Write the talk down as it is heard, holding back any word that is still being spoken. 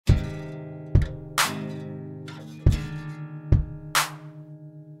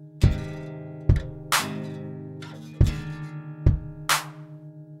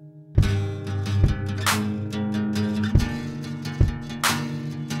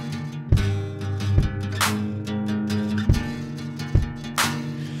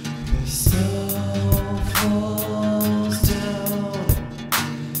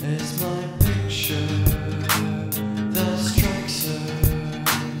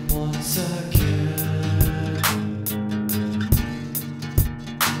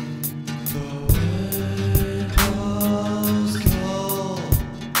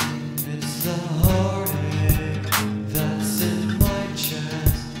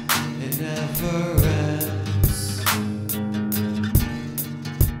never ends.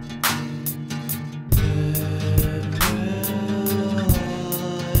 When will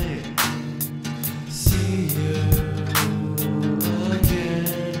I see you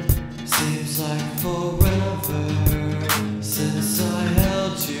again? Seems like forever since I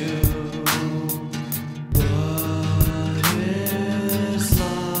held you. What is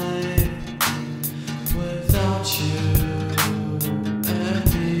life without you and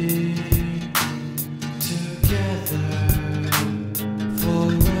me together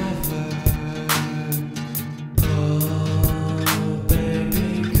forever? Oh, baby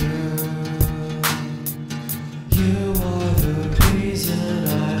girl, you are the reason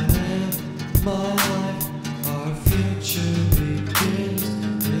I live my life. Our future begins,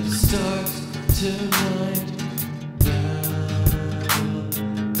 it starts tonight.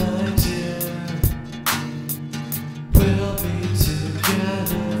 My dear, we'll be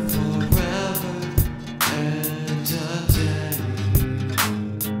together forever and a day.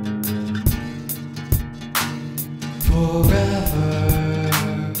 Forever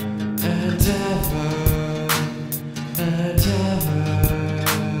and ever and ever.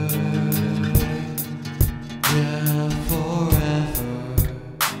 Yeah, forever.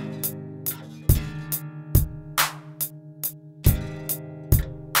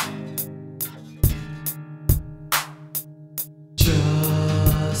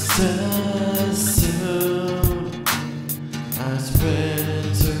 Just